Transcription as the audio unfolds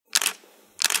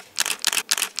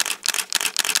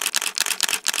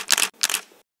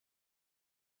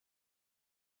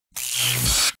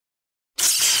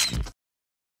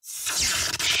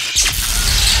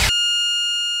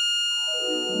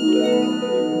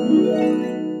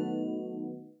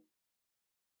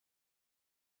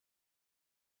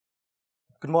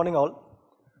Good morning, all.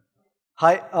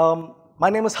 Hi, my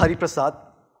name is Hariprasad,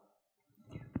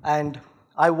 and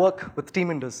I work with Team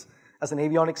Indus as an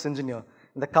avionics engineer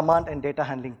in the command and data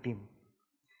handling team.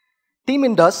 Team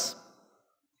Indus,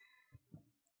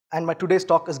 and my today's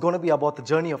talk is going to be about the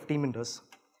journey of Team Indus,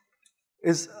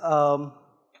 is the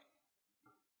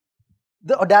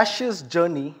audacious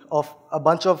journey of a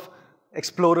bunch of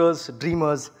explorers,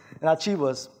 dreamers, and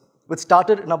achievers, which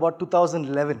started in about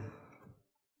 2011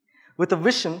 with a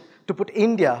vision to put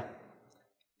India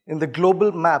in the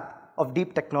global map of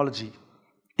deep technology.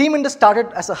 Team Indus started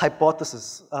as a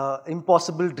hypothesis,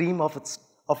 impossible dream of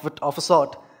a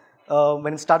sort,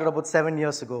 when it started about 7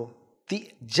 years ago.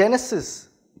 The genesis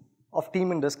of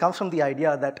Team Indus comes from the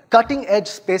idea that cutting-edge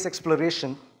space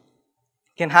exploration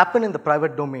can happen in the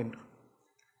private domain,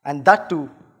 and that too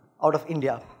out of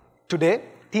India. Today,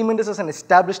 Team Indus is an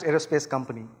established aerospace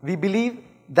company. We believe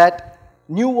that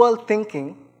new world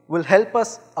thinking will help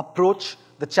us approach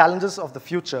the challenges of the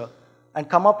future and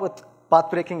come up with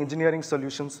path-breaking engineering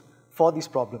solutions for these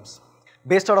problems.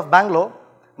 Based out of Bangalore,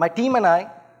 my team and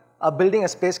I are building a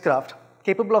spacecraft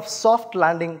capable of soft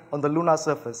landing on the lunar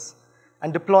surface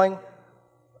and deploying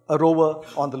a rover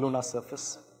on the lunar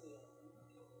surface.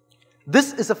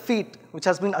 This is a feat which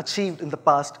has been achieved in the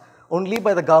past only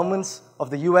by the governments of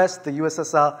the US, the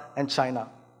USSR, and China.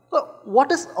 So what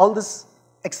is all this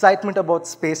excitement about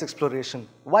space exploration?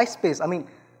 Why space? I mean,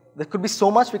 there could be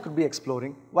so much we could be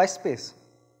exploring. Why space?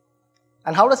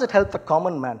 And how does it help the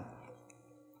common man?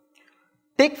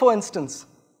 Take, for instance,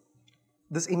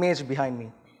 this image behind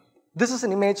me. This is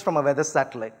an image from a weather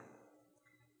satellite.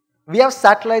 We have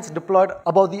satellites deployed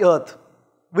above the Earth,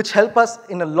 which help us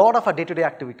in a lot of our day-to-day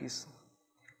activities.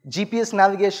 GPS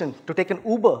navigation to take an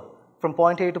Uber from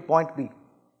point A to point B.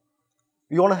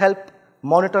 You want to help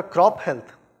monitor crop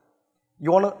health.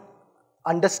 You want to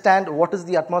understand what is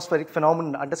the atmospheric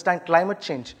phenomenon, understand climate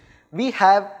change. We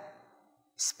have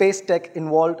space tech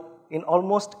involved in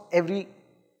almost every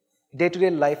day-to-day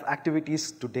life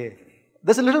activities today.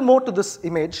 There's a little more to this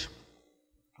image.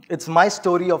 It's my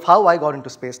story of how I got into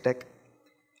space tech.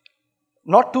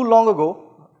 Not too long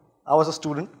ago, I was a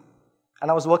student,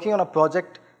 and I was working on a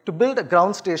project to build a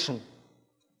ground station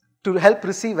to help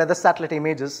receive weather satellite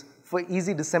images for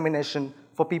easy dissemination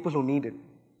for people who need it.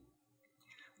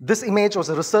 This image was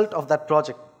a result of that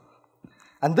project.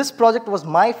 And this project was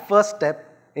my first step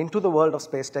into the world of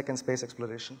space tech and space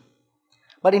exploration.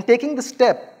 But in taking this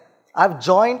step, I've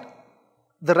joined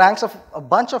the ranks of a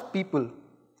bunch of people,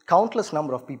 countless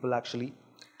number of people actually,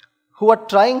 who are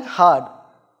trying hard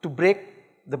to break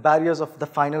the barriers of the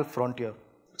final frontier.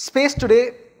 Space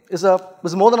today is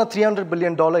more than a $300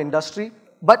 billion industry,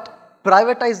 but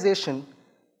privatization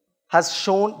has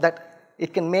shown that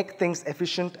it can make things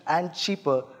efficient and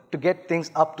cheaper to get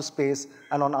things up to space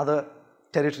and on other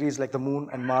territories like the Moon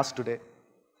and Mars today.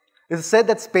 It is said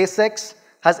that SpaceX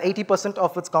has 80%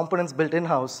 of its components built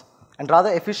in-house and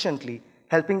rather efficiently,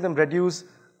 helping them reduce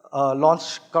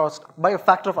launch cost by a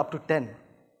factor of up to 10.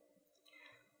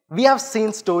 We have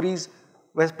seen stories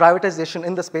where privatization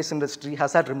in the space industry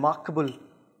has had remarkable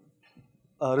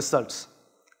results.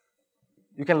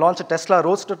 You can launch a Tesla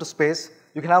Roadster to space.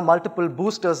 You can have multiple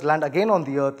boosters land again on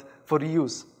the Earth for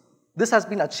reuse. This has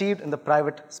been achieved in the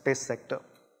private space sector.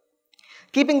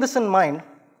 Keeping this in mind,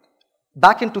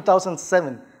 back in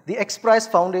 2007, the X Prize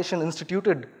Foundation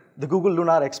instituted the Google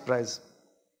Lunar X Prize.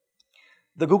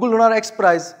 The Google Lunar X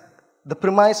Prize, the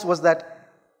premise was that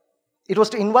it was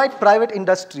to invite private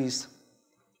industries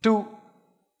to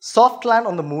soft land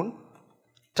on the Moon,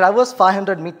 traverse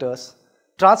 500 meters,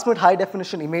 transmit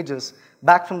high-definition images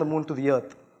back from the Moon to the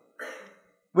Earth,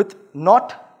 with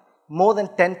not more than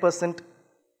 10%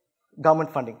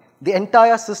 government funding. The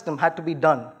entire system had to be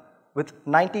done with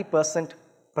 90%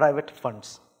 private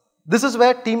funds. This is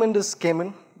where Team Indus came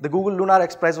in. The Google Lunar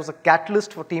X Prize was a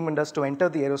catalyst for Team Indus to enter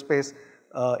the aerospace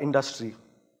industry.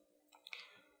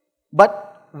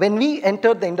 But when we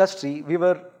entered the industry, we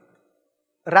were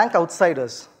rank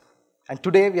outsiders. And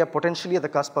today we are potentially at the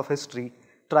cusp of history,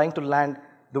 trying to land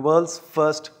the world's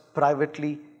first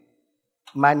privately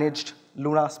managed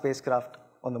lunar spacecraft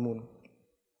on the Moon.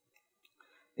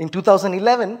 In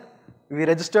 2011, we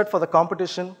registered for the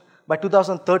competition. By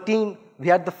 2013, we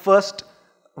had the first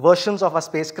versions of our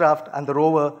spacecraft and the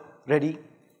rover ready.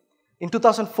 In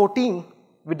 2014,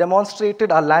 we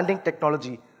demonstrated our landing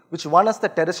technology, which won us the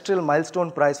Terrestrial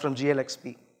Milestone Prize from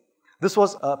GLXP. This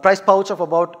was a prize pouch of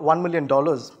about $1 million.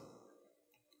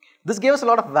 This gave us a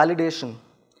lot of validation.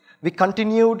 We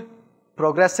continued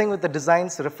progressing with the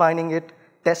designs, refining it,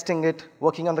 testing it,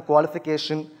 working on the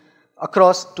qualification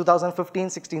across 2015,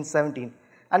 16, 17.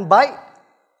 And by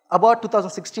about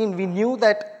 2016, we knew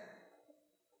that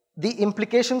the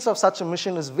implications of such a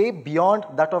mission is way beyond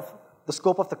that of the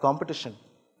scope of the competition.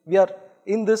 We are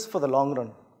in this for the long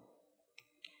run.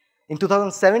 In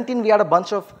 2017, we had a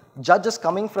bunch of judges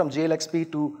coming from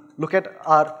JLXP to look at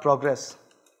our progress.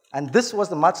 And this was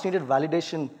the much needed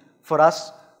validation for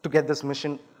us to get this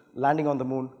mission landing on the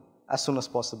moon as soon as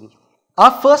possible.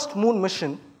 Our first moon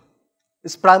mission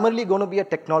is primarily going to be a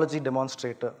technology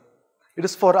demonstrator. It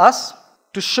is for us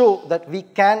to show that we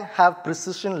can have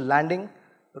precision landing,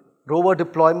 rover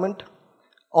deployment,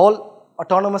 all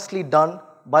autonomously done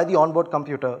by the onboard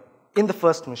computer in the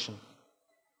first mission.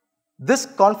 This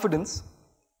confidence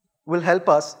will help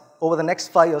us over the next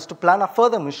 5 years to plan our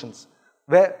further missions,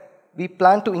 where we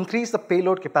plan to increase the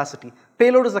payload capacity.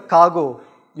 Payload is the cargo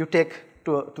you take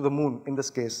to the moon in this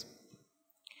case.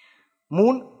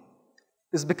 Moon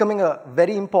is becoming a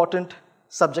very important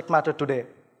subject matter today,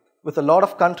 with a lot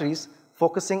of countries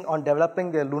focusing on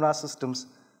developing their lunar systems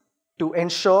to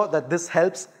ensure that this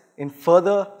helps in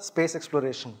further space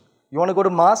exploration. You want to go to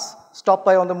Mars, stop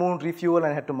by on the moon, refuel,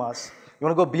 and head to Mars. You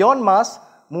want to go beyond Mars,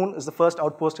 moon is the first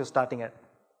outpost you're starting at.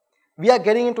 We are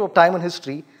getting into a time in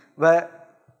history where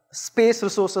space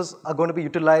resources are going to be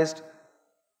utilized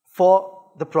for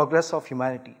the progress of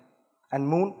humanity. And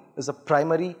moon is a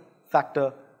primary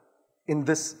factor in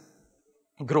this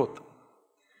growth.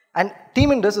 And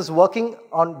Team Indus is working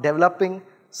on developing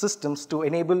systems to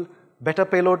enable better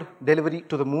payload delivery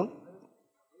to the moon,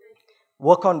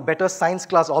 work on better science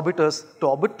class orbiters to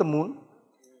orbit the moon,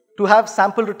 to have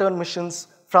sample return missions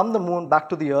from the moon back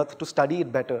to the Earth to study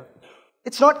it better.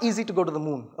 It's not easy to go to the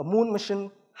moon. A moon mission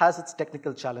has its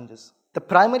technical challenges. The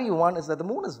primary one is that the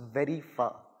moon is very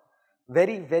far.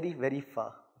 Very, very, very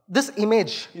far. This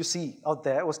image you see out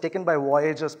there was taken by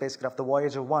Voyager spacecraft, the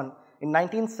Voyager 1, in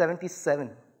 1977.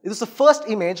 It was the first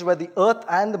image where the Earth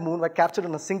and the moon were captured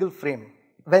in a single frame.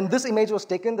 When this image was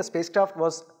taken, the spacecraft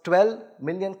was 12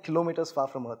 million kilometers far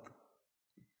from Earth.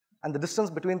 And the distance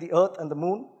between the Earth and the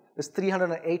moon is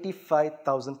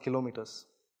 385,000 kilometers.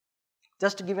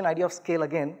 Just to give you an idea of scale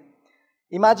again,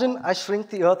 imagine I shrink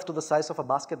the Earth to the size of a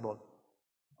basketball.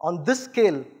 On this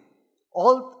scale,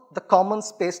 all the common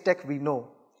space tech we know,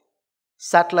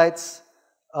 satellites,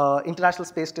 International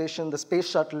Space Station, the Space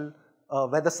Shuttle,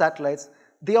 weather satellites,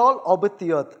 they all orbit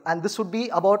the Earth, and this would be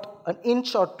about an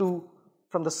inch or two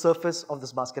from the surface of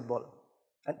this basketball,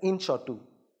 an inch or two.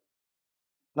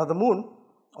 Now the moon,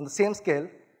 on the same scale,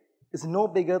 is no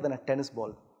bigger than a tennis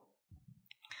ball.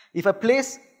 If I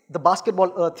place the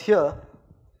basketball Earth here,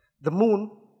 the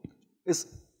moon is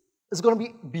going to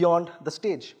be beyond the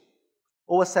stage,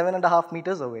 over 7.5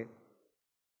 meters away.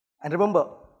 And remember,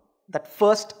 that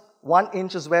first 1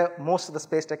 inch is where most of the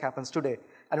space tech happens today.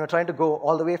 And we're trying to go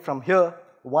all the way from here,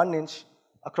 1 inch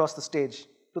across the stage,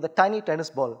 to the tiny tennis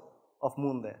ball of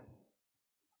moon there.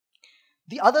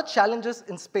 The other challenges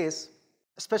in space,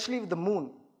 especially with the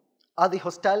moon, are the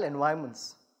hostile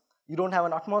environments. You don't have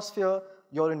an atmosphere,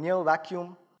 you're in near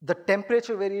vacuum, the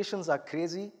temperature variations are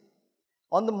crazy.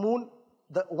 On the moon,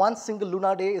 the one single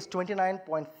lunar day is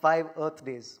 29.5 Earth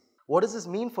days. What does this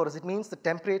mean for us? It means the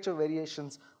temperature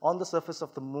variations on the surface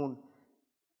of the moon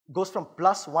goes from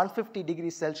plus 150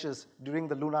 degrees Celsius during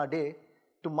the lunar day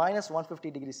to minus 150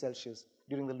 degrees Celsius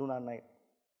during the lunar night.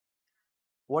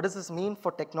 What does this mean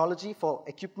for technology, for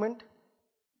equipment?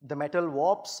 The metal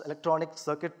warps, electronic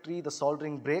circuitry, the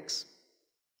soldering breaks.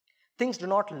 Things do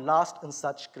not last in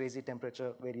such crazy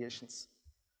temperature variations.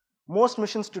 Most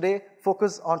missions today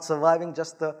focus on surviving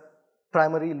just the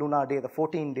primary lunar day, the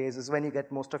 14 days is when you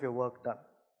get most of your work done.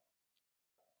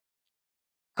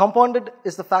 Compounded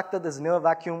is the fact that there's near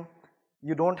vacuum,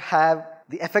 you don't have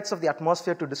the effects of the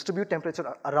atmosphere to distribute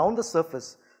temperature around the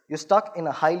surface. You're stuck in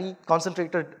a highly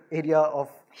concentrated area of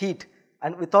heat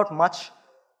and without much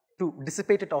to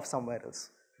dissipate it off somewhere else.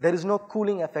 There is no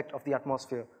cooling effect of the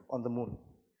atmosphere on the moon.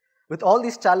 With all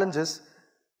these challenges,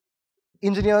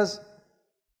 engineers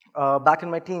back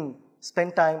in my team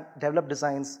spent time, developed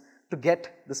designs to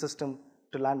get the system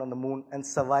to land on the moon and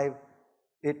survive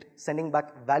it, sending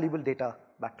back valuable data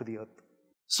back to the Earth.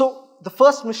 So the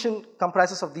first mission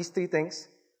comprises of these three things.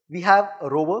 We have a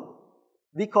rover,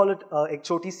 we call it Ek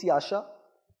Choti Si Asha,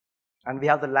 and we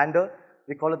have the lander,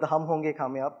 we call it the Hum Honge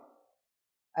Kamyab.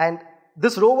 And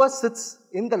this rover sits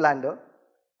in the lander,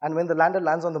 and when the lander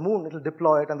lands on the moon, it will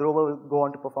deploy it and the rover will go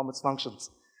on to perform its functions.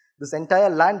 This entire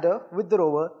lander with the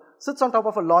rover sits on top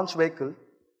of a launch vehicle,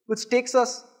 which takes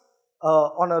us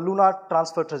on a lunar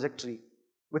transfer trajectory,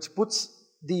 which puts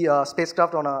the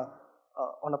spacecraft on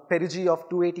a perigee of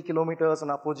 280 kilometers and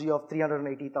apogee of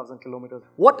 380,000 kilometers.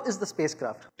 What is the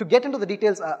spacecraft? To get into the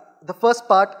details, the first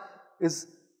part is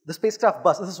the spacecraft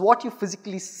bus. This is what you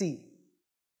physically see.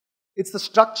 It's the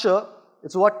structure,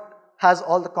 it's what has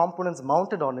all the components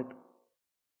mounted on it.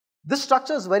 This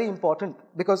structure is very important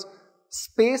because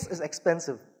space is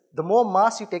expensive. The more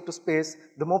mass you take to space,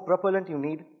 the more propellant you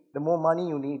need, the more money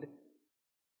you need.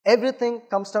 Everything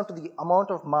comes down to the amount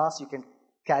of mass you can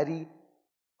carry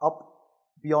up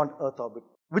beyond Earth orbit,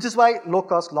 which is why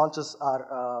low-cost launches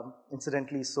are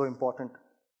incidentally so important.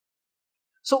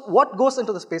 So what goes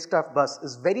into the spacecraft bus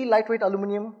is very lightweight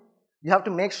aluminum. You have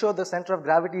to make sure the center of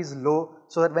gravity is low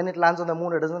so that when it lands on the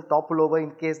moon, it doesn't topple over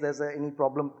in case there's any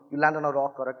problem. You land on a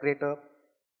rock or a crater.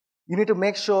 You need to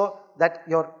make sure that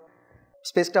your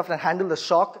spacecraft can handle the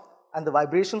shock and the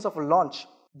vibrations of a launch.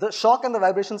 The shock and the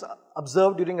vibrations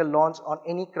observed during a launch on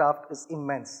any craft is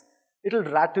immense. It'll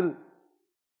rattle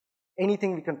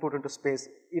anything we can put into space.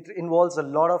 It involves a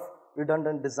lot of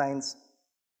redundant designs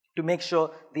to make sure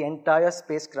the entire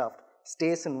spacecraft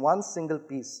stays in one single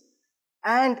piece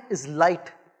and is light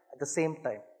at the same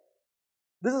time.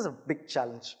 This is a big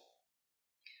challenge.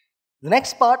 The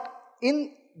next part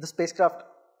in the spacecraft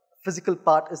physical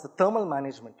part is the thermal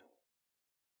management.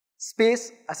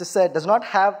 Space, as I said, does not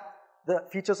have the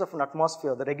features of an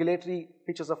atmosphere, the regulatory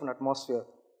features of an atmosphere.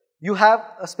 You have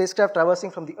a spacecraft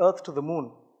traversing from the Earth to the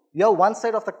moon. You have one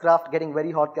side of the craft getting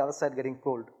very hot, the other side getting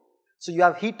cold. So you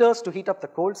have heaters to heat up the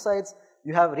cold sides.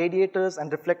 You have radiators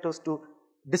and reflectors to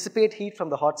dissipate heat from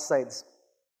the hot sides.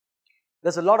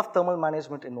 There's a lot of thermal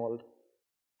management involved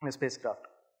in a spacecraft.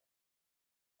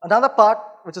 Another part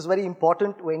which is very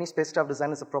important to any spacecraft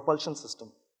design is a propulsion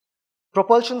system.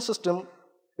 Propulsion system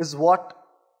is what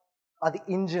are the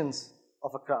engines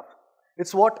of a craft.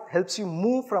 It's what helps you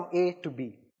move from A to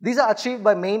B. These are achieved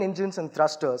by main engines and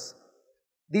thrusters.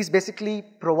 These basically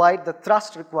provide the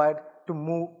thrust required to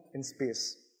move in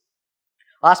space.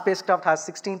 Our spacecraft has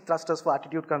 16 thrusters for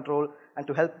attitude control and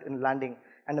to help in landing,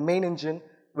 and a main engine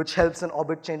which helps in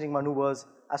orbit-changing maneuvers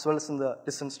as well as in the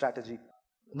descent strategy.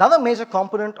 Another major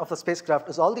component of the spacecraft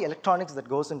is all the electronics that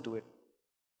goes into it.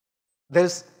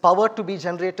 There's power to be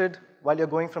generated while you're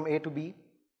going from A to B,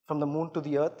 from the moon to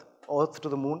the Earth, Earth to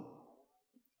the moon.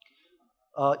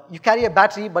 You carry a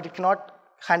battery, but it cannot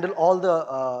handle all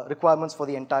the requirements for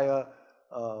the entire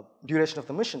duration of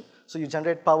the mission. So you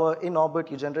generate power in orbit,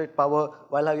 you generate power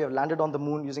while you have landed on the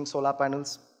moon using solar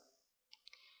panels.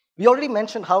 We already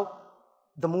mentioned how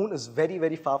the moon is very,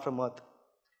 very far from Earth.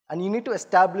 And you need to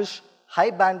establish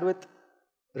high bandwidth,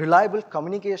 reliable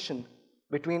communication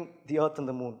between the Earth and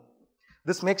the moon.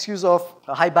 This makes use of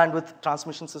high bandwidth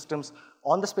transmission systems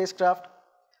on the spacecraft.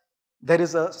 There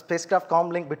is a spacecraft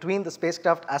comm link between the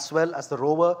spacecraft as well as the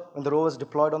rover when the rover is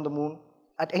deployed on the moon.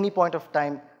 At any point of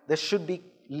time, there should be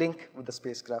link with the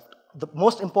spacecraft. The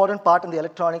most important part in the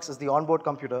electronics is the onboard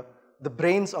computer, the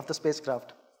brains of the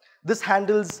spacecraft. This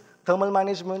handles thermal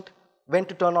management, when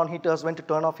to turn on heaters, when to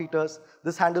turn off heaters.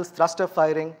 This handles thruster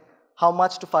firing, how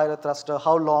much to fire a thruster,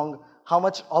 how long, how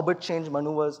much orbit change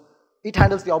maneuvers. It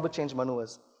handles the orbit change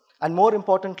maneuvers. And more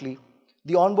importantly,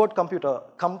 the onboard computer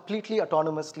completely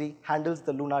autonomously handles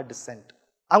the lunar descent.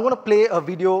 I'm going to play a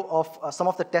video of some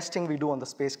of the testing we do on the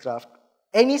spacecraft.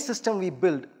 Any system we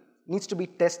build needs to be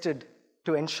tested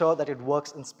to ensure that it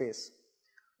works in space.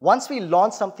 Once we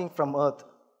launch something from Earth,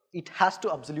 it has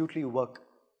to absolutely work.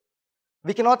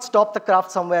 We cannot stop the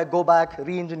craft somewhere, go back,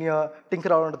 re-engineer, tinker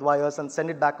around with wires, and send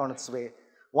it back on its way.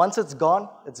 Once it's gone,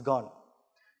 it's gone.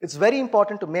 It's very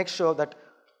important to make sure that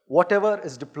whatever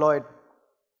is deployed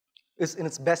is in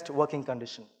its best working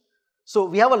condition. So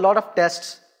we have a lot of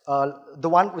tests. The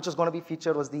one which was going to be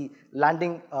featured was the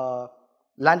landing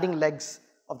legs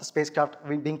of the spacecraft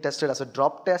being tested as a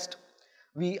drop test.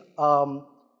 We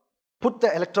put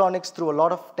the electronics through a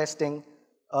lot of testing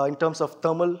in terms of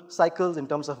thermal cycles, in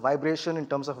terms of vibration, in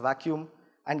terms of vacuum,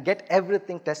 and get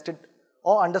everything tested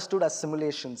or understood as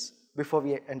simulations before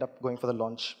we end up going for the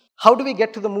launch. How do we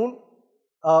get to the moon?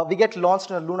 We get launched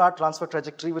in a lunar transfer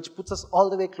trajectory, which puts us all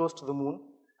the way close to the moon.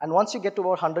 And once you get to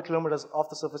about 100 kilometers off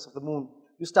the surface of the moon,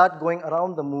 you start going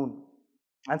around the moon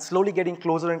and slowly getting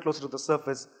closer and closer to the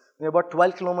surface. We're about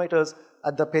 12 kilometers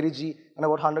at the perigee and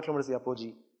about 100 kilometers at the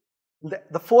apogee.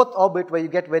 The fourth orbit, where you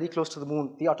get very close to the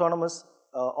moon, the autonomous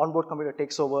onboard computer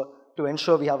takes over to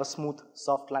ensure we have a smooth,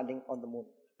 soft landing on the moon.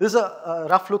 This is a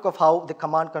rough look of how the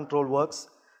command control works.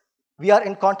 We are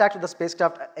in contact with the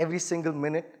spacecraft every single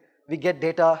minute. We get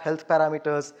data, health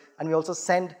parameters, and we also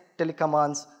send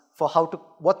telecommands for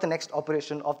what the next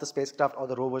operation of the spacecraft or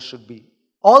the rover should be.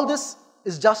 All this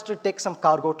is just to take some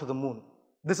cargo to the moon.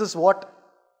 This is what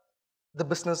the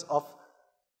business of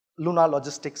Lunar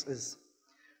Logistics is.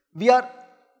 We are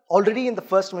already in the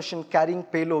first mission carrying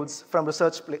payloads from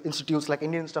research institutes like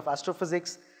Indian Institute of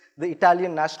Astrophysics, the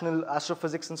Italian National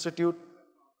Astrophysics Institute,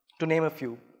 to name a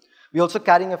few. We're also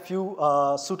carrying a few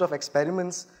suite of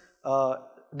experiments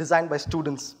designed by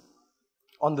students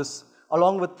on this,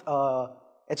 along with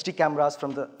HD cameras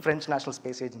from the French National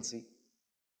Space Agency.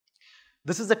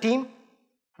 This is the team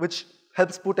which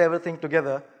helps put everything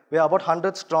together. We are about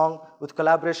 100 strong with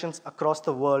collaborations across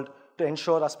the world to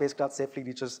ensure our spacecraft safely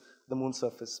reaches the moon's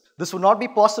surface. This would not be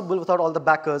possible without all the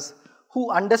backers who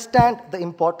understand the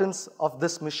importance of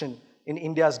this mission in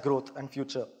India's growth and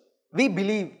future. We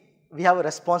believe we have a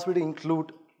responsibility to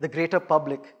include the greater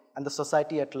public and the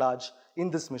society at large in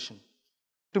this mission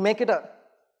to make it a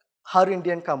Har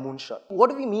Indian Ka Moonshot. What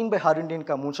do we mean by Har Indian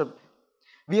Ka Moonshot?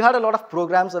 We had a lot of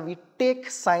programs where we take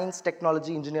science,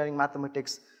 technology, engineering,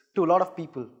 mathematics to a lot of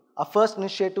people. Our first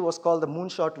initiative was called the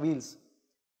Moonshot Wheels,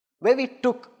 where we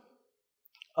took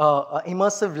an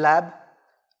immersive lab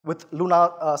with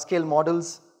lunar scale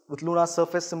models, with lunar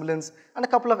surface simulants, and a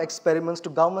couple of experiments to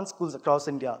government schools across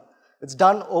India. It's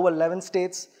done over 11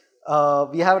 states.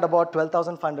 We have about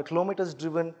 12,500 kilometers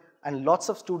driven, and lots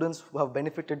of students who have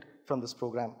benefited from this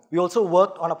program. We also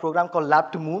worked on a program called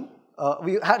Lab to Moon.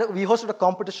 We hosted a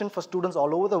competition for students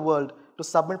all over the world to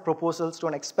submit proposals to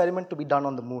an experiment to be done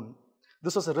on the moon.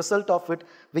 This was a result of it.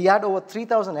 We had over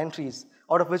 3,000 entries,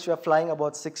 out of which we are flying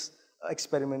about 6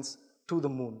 experiments to the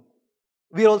moon.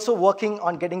 We are also working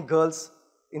on getting girls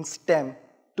in STEM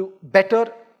to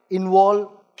better involve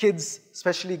kids,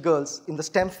 especially girls, in the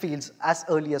STEM fields as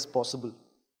early as possible.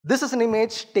 This is an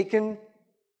image taken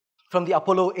from the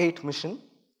Apollo 8 mission.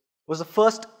 It was the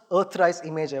first Earthrise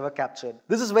image ever captured.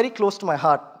 This is very close to my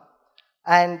heart.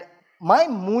 And my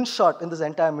moonshot in this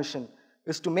entire mission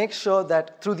is to make sure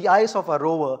that through the eyes of our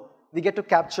rover, we get to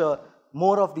capture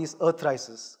more of these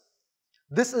Earthrises.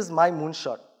 This is my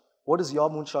moonshot. What is your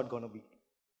moonshot going to be?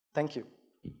 Thank you.